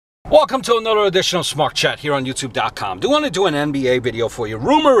Welcome to another edition of Smart Chat here on YouTube.com. Do want to do an NBA video for you.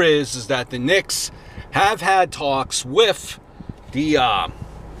 Rumor is that the Knicks have had talks with the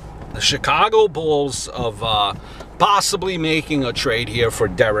Chicago Bulls of possibly making a trade here for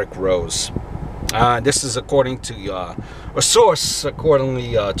Derrick Rose. This is according to a source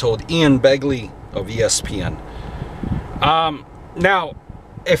accordingly told Ian Begley of ESPN. Now,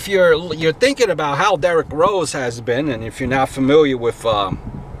 if you're thinking about how Derrick Rose has been, and if you're not familiar with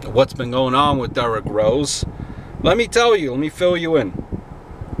what's been going on with Derrick Rose, let me fill you in.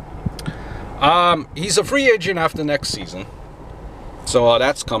 He's a free agent after next season, so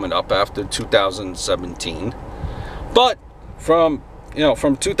that's coming up after 2017. But from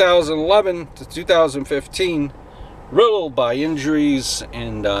 2011 to 2015, riddled by injuries,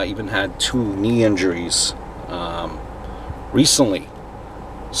 and even had 2 knee injuries recently.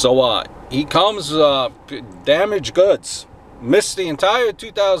 So he comes damaged goods. Missed the entire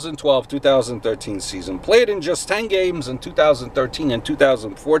 2012-2013 season. Played in just 10 games in 2013 and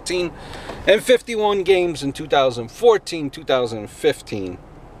 2014. And 51 games in 2014-2015.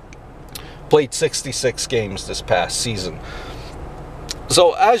 Played 66 games this past season.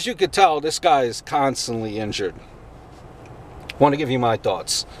 So as you could tell, this guy is constantly injured. Want to give you my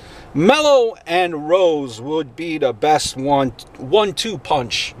thoughts. Melo and Rose would be the best one-two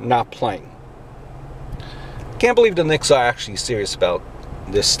punch not playing. Can't believe the Knicks are actually serious about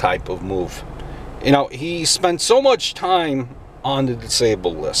this type of move. You know, he spent so much time on the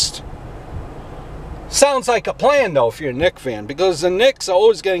disabled list. Sounds like a plan, though, if you're a Knicks fan, because the Knicks are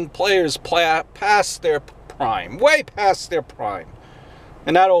always getting players past their prime, way past their prime.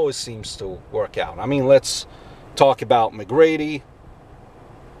 And that always seems to work out. I mean, let's talk about McGrady,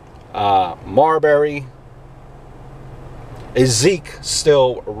 Marbury. Is Zeke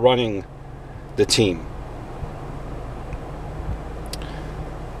still running the team?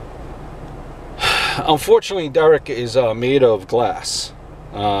 Unfortunately, Derrick is made of glass.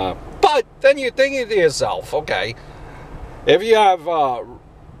 But then you're thinking to yourself, okay, if you have, who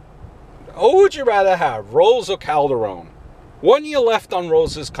would you rather have, Rose or Calderon? 1 year left on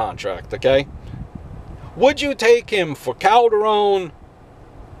Rose's contract, okay? Would you take him for Calderon,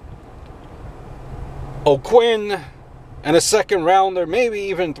 O'Quinn, and a second rounder, maybe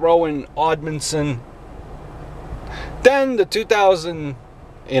even throw in Odmanson? Then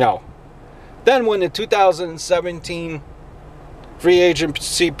Then when the 2017 free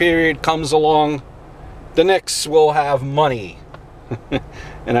agency period comes along, the Knicks will have money.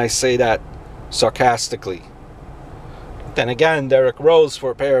 And I say that sarcastically. Then again, Derrick Rose for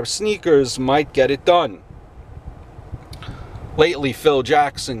a pair of sneakers might get it done. Lately, Phil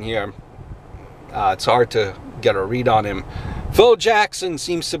Jackson here, it's hard to get a read on him. Phil Jackson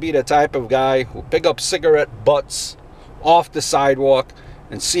seems to be the type of guy who'll pick up cigarette butts off the sidewalk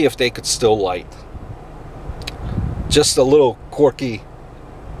and see if they could still light. Just a little quirky,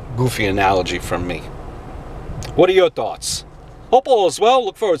 goofy analogy from me. What are your thoughts? Hope all is well.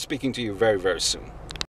 Look forward to speaking to you very, very soon.